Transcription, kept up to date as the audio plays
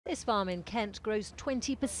This farm in Kent grows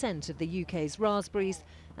 20% of the UK's raspberries,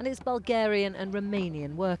 and it's Bulgarian and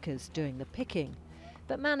Romanian workers doing the picking.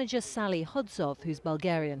 But manager Sally Hodzov, who's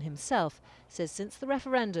Bulgarian himself, says since the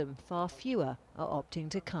referendum, far fewer are opting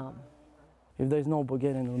to come. If there's no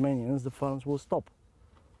Bulgarian and Romanians, the farms will stop.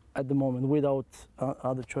 At the moment, without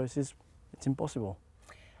other choices, it's impossible.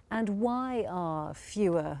 And why are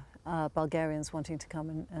fewer Bulgarians wanting to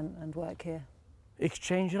come and work here?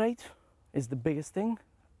 Exchange rate is the biggest thing.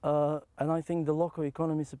 And I think the local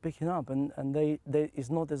economies are picking up, and it's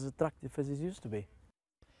not as attractive as it used to be.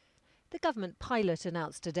 The government pilot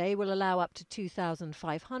announced today will allow up to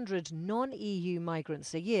 2,500 non-EU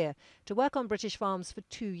migrants a year to work on British farms for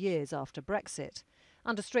 2 years after Brexit.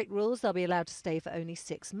 Under strict rules, they'll be allowed to stay for only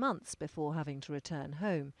 6 months before having to return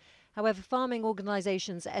home. However, farming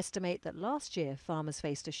organisations estimate that last year farmers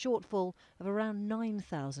faced a shortfall of around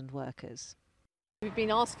 9,000 workers. We've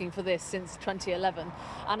been asking for this since 2011,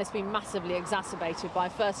 and it's been massively exacerbated by,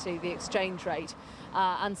 firstly, the exchange rate,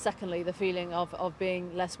 and secondly, the feeling of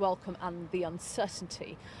being less welcome and the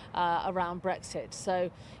uncertainty around Brexit.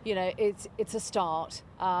 So, you know, it's a start.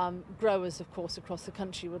 Growers, of course, across the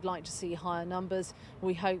country would like to see higher numbers.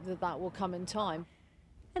 We hope that that will come in time.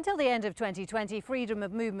 Until the end of 2020, freedom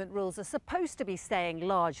of movement rules are supposed to be staying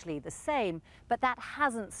largely the same, but that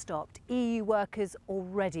hasn't stopped EU workers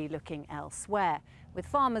already looking elsewhere, with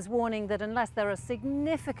farmers warning that unless there are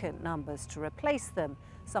significant numbers to replace them,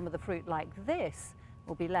 some of the fruit like this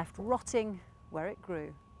will be left rotting where it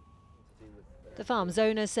grew. The farm's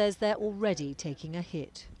owner says they're already taking a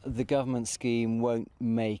hit. The government scheme won't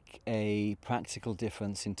make a practical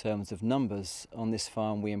difference in terms of numbers. On this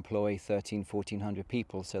farm we employ 1,400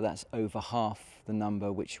 people, so that's over half the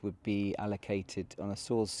number which would be allocated on a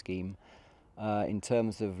SAWS scheme. In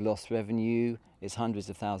terms of lost revenue, it's hundreds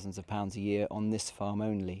of thousands of pounds a year on this farm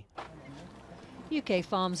only. UK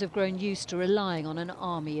farms have grown used to relying on an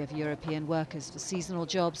army of European workers for seasonal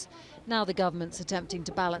jobs. Now the government's attempting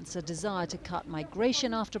to balance a desire to cut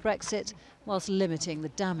migration after Brexit whilst limiting the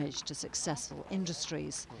damage to successful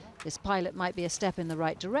industries. This pilot might be a step in the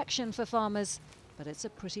right direction for farmers, but it's a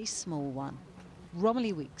pretty small one.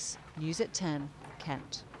 Romilly Weeks, News at 10,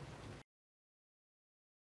 Kent.